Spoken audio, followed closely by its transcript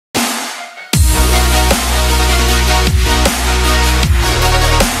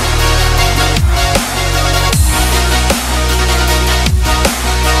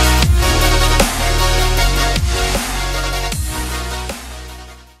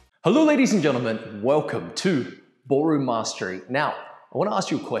Hello, ladies and gentlemen. Welcome to Ballroom Mastery. Now, I want to ask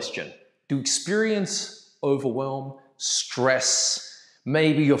you a question. Do you experience overwhelm, stress?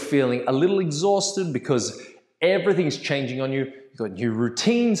 Maybe you're feeling a little exhausted because everything's changing on you. You've got new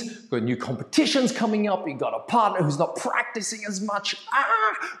routines, you've got new competitions coming up, you've got a partner who's not practicing as much,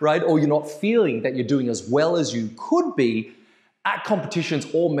 right? Or you're not feeling that you're doing as well as you could be at competitions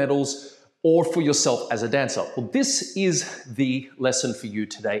or medals, or for yourself as a dancer. Well, this is the lesson for you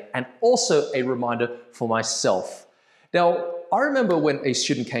today, and also a reminder for myself. Now, I remember when a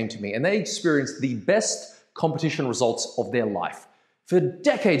student came to me and they experienced the best competition results of their life. For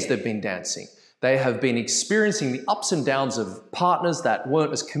decades they've been dancing. They have been experiencing the ups and downs of partners that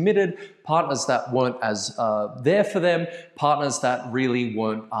weren't as committed, partners that weren't as there for them, partners that really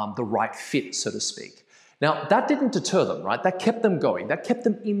weren't the right fit, so to speak. Now, that didn't deter them, right? That kept them going, that kept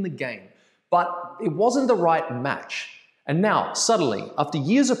them in the game. But it wasn't the right match. And now, suddenly, after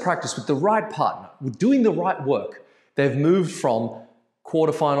years of practice with the right partner, with doing the right work, they've moved from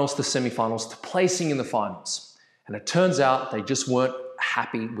quarterfinals to semifinals to placing in the finals. And it turns out they just weren't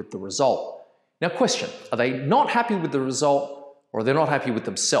happy with the result. Now, question, are they not happy with the result, or are they not happy with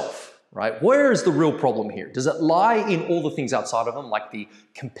themselves, right? Where is the real problem here? Does it lie in all the things outside of them, like the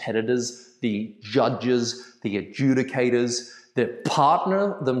competitors, the judges, the adjudicators, the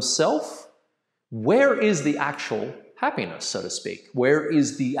partner themselves? Where is the actual happiness, so to speak? Where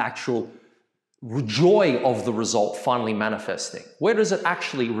is the actual joy of the result finally manifesting? Where does it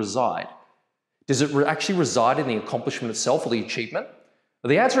actually reside? Does it actually reside in the accomplishment itself or the achievement? Well,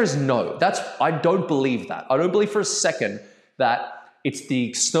 the answer is no. I don't believe that. I don't believe for a second that it's the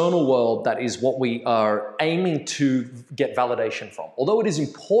external world that is what we are aiming to get validation from. Although it is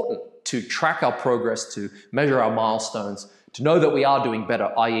important to track our progress, to measure our milestones, to know that we are doing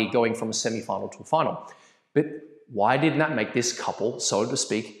better, i.e. going from a semi-final to a final. But why didn't that make this couple, so to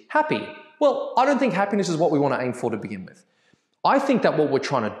speak, happy? Well, I don't think happiness is what we want to aim for to begin with. I think that what we're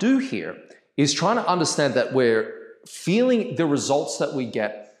trying to do here is trying to understand that we're feeling the results that we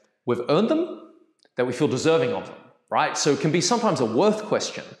get, we've earned them, that we feel deserving of them, right? So it can be sometimes a worth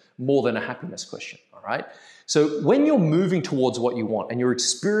question more than a happiness question, all right? So when you're moving towards what you want and you're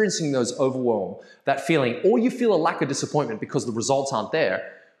experiencing those overwhelm, that feeling, or you feel a lack of disappointment because the results aren't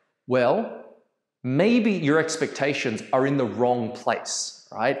there, well, maybe your expectations are in the wrong place,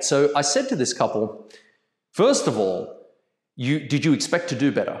 right? So I said to this couple, first of all, did you expect to do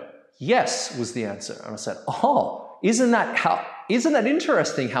better? Yes, was the answer. And I said, oh, isn't that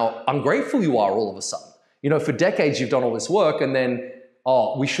interesting how ungrateful you are all of a sudden? You know, for decades you've done all this work and then,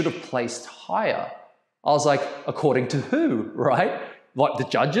 oh, we should have placed higher. I was like, according to who, right? Like the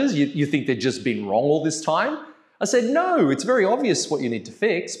judges? You think they've just been wrong all this time? I said, no, it's very obvious what you need to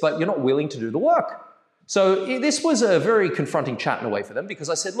fix, but you're not willing to do the work. So this was a very confronting chat in a way for them because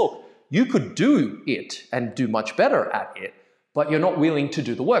I said, look, you could do it and do much better at it, but you're not willing to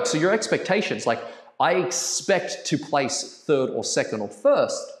do the work. So your expectations, like I expect to place third or second or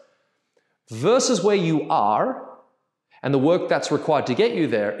first, versus where you are and the work that's required to get you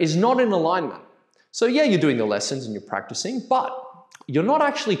there is not in alignment. So yeah, you're doing the lessons and you're practicing, but you're not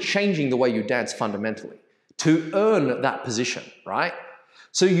actually changing the way you dance fundamentally to earn that position, right?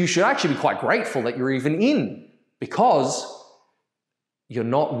 So you should actually be quite grateful that you're even in because you're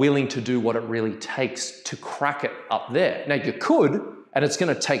not willing to do what it really takes to crack it up there. Now you could, and it's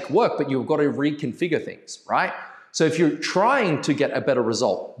going to take work, but you've got to reconfigure things, right? So if you're trying to get a better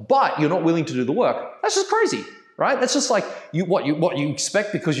result, but you're not willing to do the work, that's just crazy. Right? That's just like what you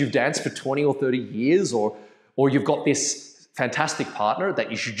expect because you've danced for 20 or 30 years or you've got this fantastic partner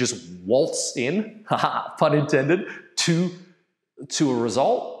that you should just waltz in, pun intended, to a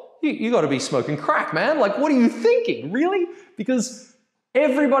result. You got to be smoking crack, man. Like, what are you thinking? Really? Because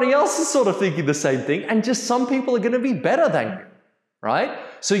everybody else is sort of thinking the same thing and just some people are going to be better than you, right?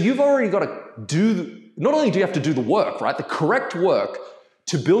 So you've already got to not only do you have to do the work, right? The correct work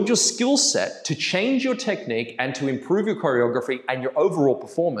to build your skill set, to change your technique, and to improve your choreography and your overall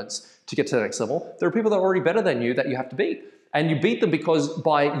performance to get to the next level. There are people that are already better than you that you have to beat. And you beat them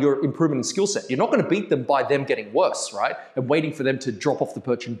by your improvement in skill set. You're not going to beat them by them getting worse, right? And waiting for them to drop off the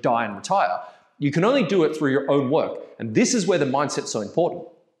perch and die and retire. You can only do it through your own work. And this is where the mindset's so important.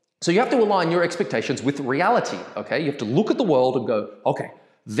 So you have to align your expectations with reality, okay? You have to look at the world and go, okay,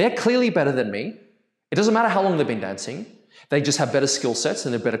 they're clearly better than me. It doesn't matter how long they've been dancing. They just have better skill sets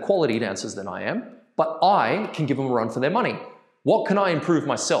and they're better quality dancers than I am, but I can give them a run for their money. What can I improve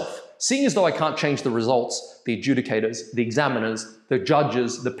myself? Seeing as though I can't change the results, the adjudicators, the examiners, the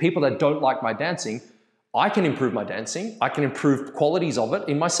judges, the people that don't like my dancing, I can improve my dancing. I can improve qualities of it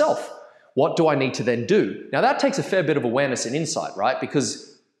in myself. What do I need to then do? Now that takes a fair bit of awareness and insight, right?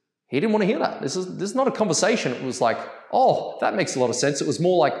 Because He didn't want to hear that. This is not a conversation. It was like, oh, that makes a lot of sense. It was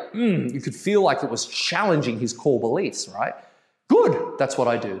more like, you could feel like it was challenging his core beliefs, right? Good, that's what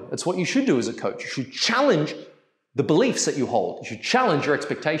I do. That's what you should do as a coach. You should challenge the beliefs that you hold. You should challenge your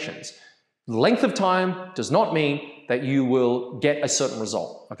expectations. Length of time does not mean that you will get a certain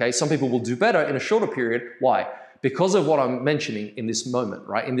result, okay? Some people will do better in a shorter period. Why? Because of what I'm mentioning in this moment,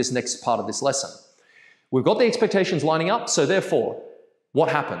 right? In this next part of this lesson. We've got the expectations lining up, so therefore, what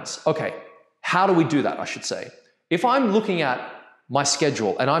happens? Okay, how do we do that, I should say? If I'm looking at my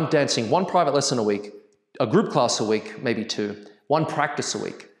schedule and I'm dancing one private lesson a week, a group class a week, maybe two, one practice a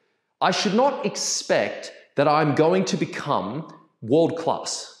week, I should not expect that I'm going to become world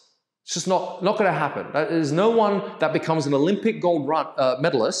class. It's just not going to happen. There's no one that becomes an Olympic gold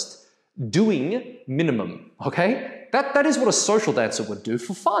medalist doing minimum, okay? That is what a social dancer would do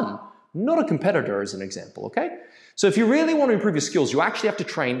for fun, not a competitor as an example, okay? So if you really want to improve your skills, you actually have to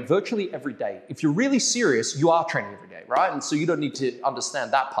train virtually every day. If you're really serious, you are training every day, right? And so you don't need to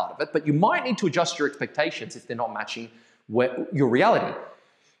understand that part of it, but you might need to adjust your expectations if they're not matching your reality.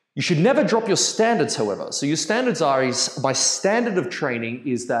 You should never drop your standards, however. So your standards are, my standard of training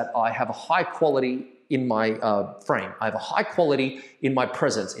is that I have a high quality in my frame. I have a high quality in my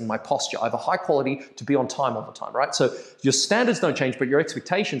presence, in my posture. I have a high quality to be on time all the time, right? So your standards don't change, but your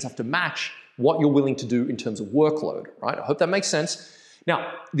expectations have to match what you're willing to do in terms of workload, right? I hope that makes sense.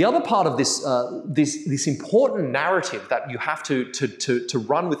 Now, the other part of this, this important narrative that you have to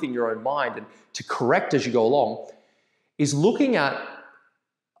run within your own mind and to correct as you go along is looking at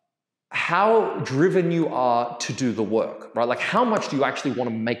how driven you are to do the work, right? Like how much do you actually want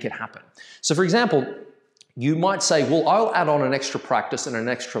to make it happen? So for example, you might say, well, I'll add on an extra practice and an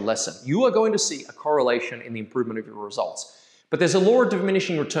extra lesson. You are going to see a correlation in the improvement of your results. But there's a law of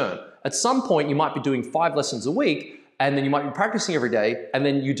diminishing return. At some point, you might be doing 5 lessons a week, and then you might be practicing every day, and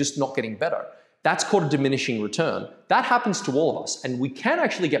then you're just not getting better. That's called a diminishing return. That happens to all of us, and we can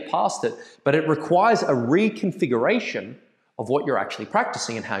actually get past it, but it requires a reconfiguration of what you're actually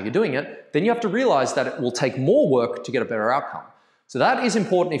practicing and how you're doing it. Then you have to realize that it will take more work to get a better outcome. So that is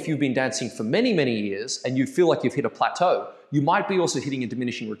important if you've been dancing for many, many years and you feel like you've hit a plateau. You might be also hitting a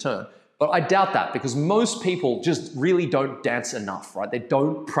diminishing return. But I doubt that because most people just really don't dance enough, right? They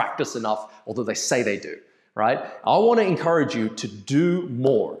don't practice enough, although they say they do, right? I want to encourage you to do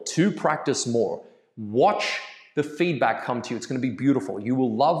more, to practice more. Watch the feedback come to you. It's going to be beautiful. You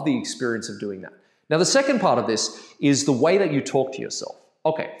will love the experience of doing that. Now, the second part of this is the way that you talk to yourself.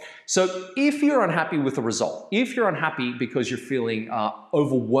 Okay, so if you're unhappy with the result, if you're unhappy because you're feeling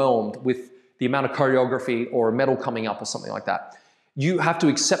overwhelmed with the amount of choreography or a medal coming up or something like that, you have to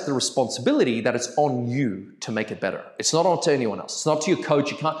accept the responsibility that it's on you to make it better. It's not on to anyone else. It's not to your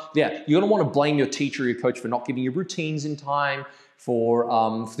coach. You can't, you're gonna want to blame your teacher or your coach for not giving you routines in time, for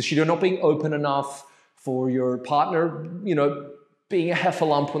the studio not being open enough, for your partner, being a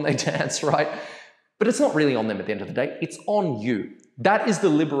heffalump when they dance, right? But it's not really on them at the end of the day. It's on you. That is the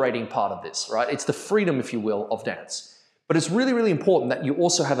liberating part of this, right? It's the freedom, if you will, of dance. But it's really, really important that you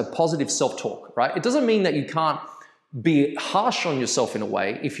also have a positive self-talk, right? It doesn't mean that you can't be harsh on yourself in a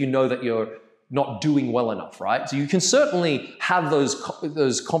way if you know that you're not doing well enough, right? So you can certainly have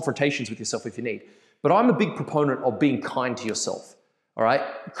those confrontations with yourself if you need. But I'm a big proponent of being kind to yourself, all right?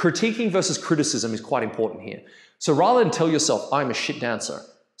 Critiquing versus criticism is quite important here. So rather than tell yourself, I'm a shit dancer,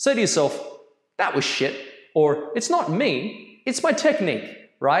 say to yourself, that was shit, or it's not me, it's my technique,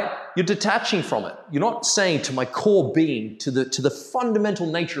 right? You're detaching from it. You're not saying to my core being, to the fundamental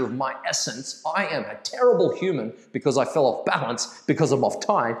nature of my essence, I am a terrible human because I fell off balance, because I'm off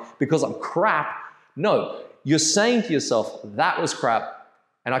time, because I'm crap. No, you're saying to yourself, that was crap,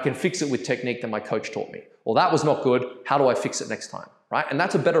 and I can fix it with technique that my coach taught me. Or that was not good, how do I fix it next time, right? And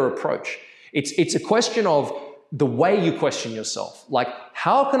that's a better approach. It's a question of the way you question yourself. Like,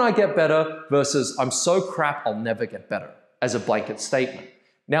 how can I get better versus I'm so crap, I'll never get better, as a blanket statement.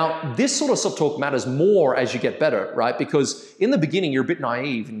 Now, this sort of self-talk matters more as you get better, right? Because in the beginning, you're a bit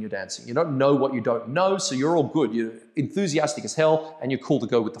naive in your dancing. You don't know what you don't know, so you're all good. You're enthusiastic as hell, and you're cool to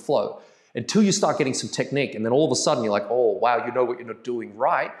go with the flow. Until you start getting some technique, and then all of a sudden, you're like, oh, wow, you know what you're not doing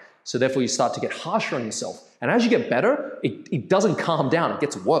right, so therefore you start to get harsher on yourself. And as you get better, it doesn't calm down, it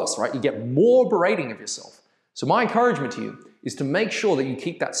gets worse, right? You get more berating of yourself. So my encouragement to you is to make sure that you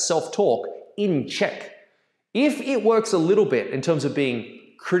keep that self-talk in check. If it works a little bit in terms of being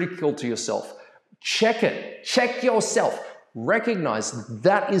critical to yourself, check it. Check yourself. Recognize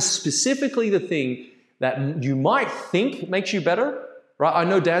that is specifically the thing that you might think makes you better, right? I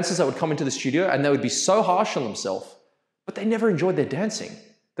know dancers that would come into the studio and they would be so harsh on themselves, but they never enjoyed their dancing.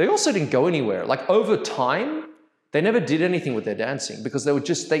 They also didn't go anywhere. Like over time, They never did anything with their dancing because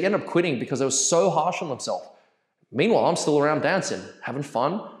they end up quitting because they were so harsh on themselves. Meanwhile, I'm still around dancing, having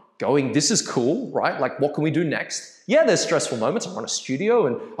fun, going, this is cool, right? Like, what can we do next? Yeah, there's stressful moments. I run a studio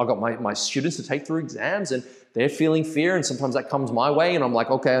and I've got my students to take through exams and they're feeling fear, and sometimes that comes my way and I'm like,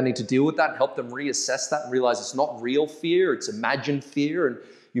 okay, I need to deal with that and help them reassess that and realize it's not real fear, it's imagined fear, and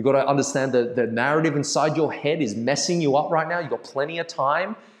you've got to understand that the narrative inside your head is messing you up right now. You've got plenty of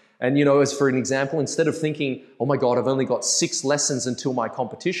time. And as for an example, instead of thinking, oh my God, I've only got 6 lessons until my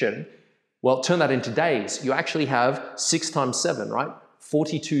competition, well, turn that into days. You actually have 6 times 7, right?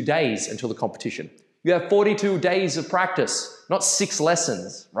 42 days until the competition. You have 42 days of practice, not 6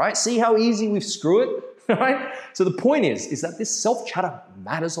 lessons, right? See how easy we screw it, right? So the point is that this self-chatter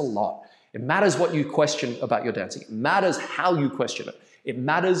matters a lot. It matters what you question about your dancing. It matters how you question it. It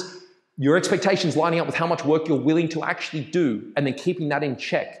matters your expectations lining up with how much work you're willing to actually do and then keeping that in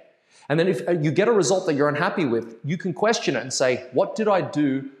check. And then if you get a result that you're unhappy with, you can question it and say, what did I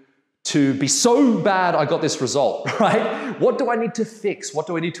do to be so bad I got this result, right? What do I need to fix? What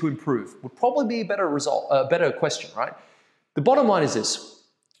do I need to improve? Would probably be a better question, right? The bottom line is this.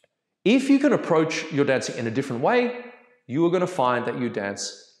 If you can approach your dancing in a different way, you are going to find that you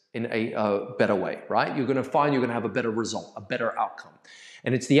dance in a better way, right? You're going to find you're going to have a better result, a better outcome.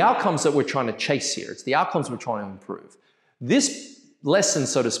 And it's the outcomes that we're trying to chase here. It's the outcomes we're trying to improve. This lesson,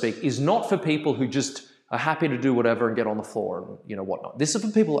 so to speak, is not for people who just are happy to do whatever and get on the floor and whatnot. This is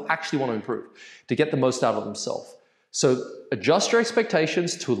for people who actually want to improve, to get the most out of themselves. So adjust your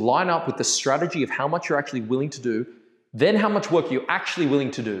expectations to line up with the strategy of how much you're actually willing to do, then how much work you're actually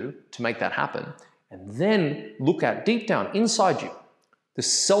willing to do to make that happen, and then look at deep down inside you the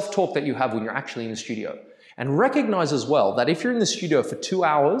self-talk that you have when you're actually in the studio. And recognize as well that if you're in the studio for 2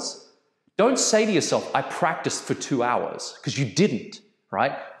 hours, don't say to yourself, I practiced for 2 hours, because you didn't,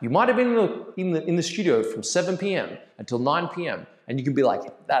 right? You might have been in the studio from 7 p.m. until 9 p.m. and you can be like,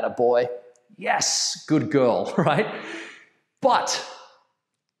 that a boy, yes, good girl, right? But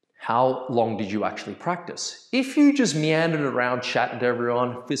how long did you actually practice? If you just meandered around chatting to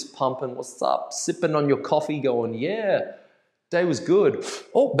everyone, fist pumping, what's up, sipping on your coffee going, yeah, day was good.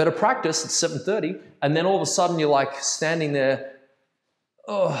 Oh, better practice at 7:30. And then all of a sudden you're like standing there,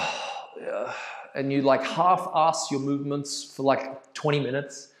 oh, yeah. And you like half-ass your movements for like 20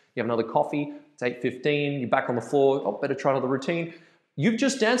 minutes. You have another coffee, it's 8:15, you're back on the floor, oh, better try another routine. You've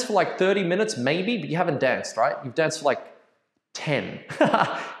just danced for like 30 minutes maybe, but you haven't danced, right? You've danced for like 10,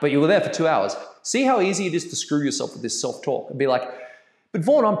 but you were there for 2 hours. See how easy it is to screw yourself with this self-talk and be like, but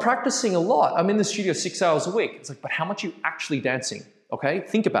Vaughn, I'm practicing a lot. I'm in the studio 6 hours a week. It's like, but how much are you actually dancing? Okay,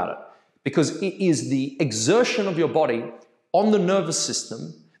 think about it. Because it is the exertion of your body on the nervous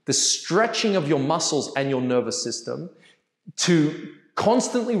system, the stretching of your muscles and your nervous system to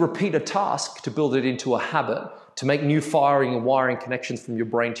constantly repeat a task to build it into a habit, to make new firing and wiring connections from your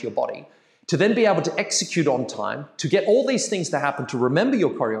brain to your body, to then be able to execute on time, to get all these things to happen, to remember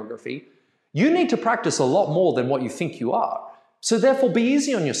your choreography. You need to practice a lot more than what you think you are. So therefore, be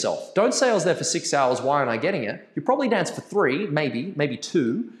easy on yourself. Don't say I was there for 6 hours, why aren't I getting it? You probably danced for 3, maybe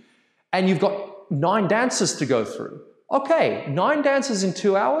 2, and you've got 9 dances to go through. Okay, 9 dances in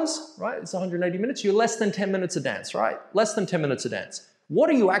 2 hours, right? It's 180 minutes. You're less than 10 minutes a dance, right? Less than 10 minutes a dance. What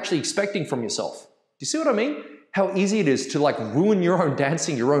are you actually expecting from yourself? Do you see what I mean? How easy it is to like ruin your own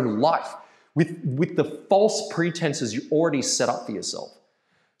dancing, your own life with the false pretenses you already set up for yourself.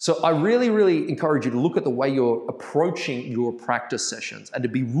 So I really, really encourage you to look at the way you're approaching your practice sessions and to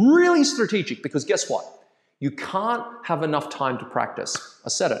be really strategic, because guess what? You can't have enough time to practice. I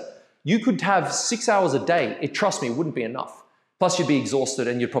said it. You could have 6 hours a day. Trust me, it wouldn't be enough. Plus you'd be exhausted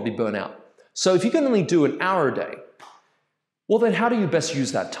and you'd probably burn out. So if you can only do an hour a day, well then how do you best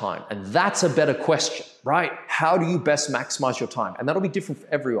use that time? And that's a better question, right? How do you best maximize your time? And that'll be different for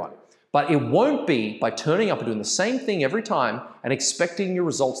everyone. But it won't be by turning up and doing the same thing every time and expecting your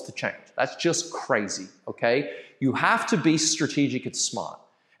results to change. That's just crazy, okay? You have to be strategic and smart.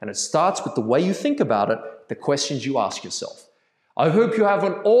 And it starts with the way you think about it, the questions you ask yourself. I hope you have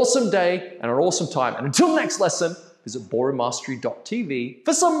an awesome day and an awesome time. And until next lesson, visit ballroommastery.tv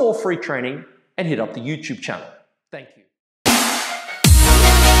for some more free training and hit up the YouTube channel. Thank you.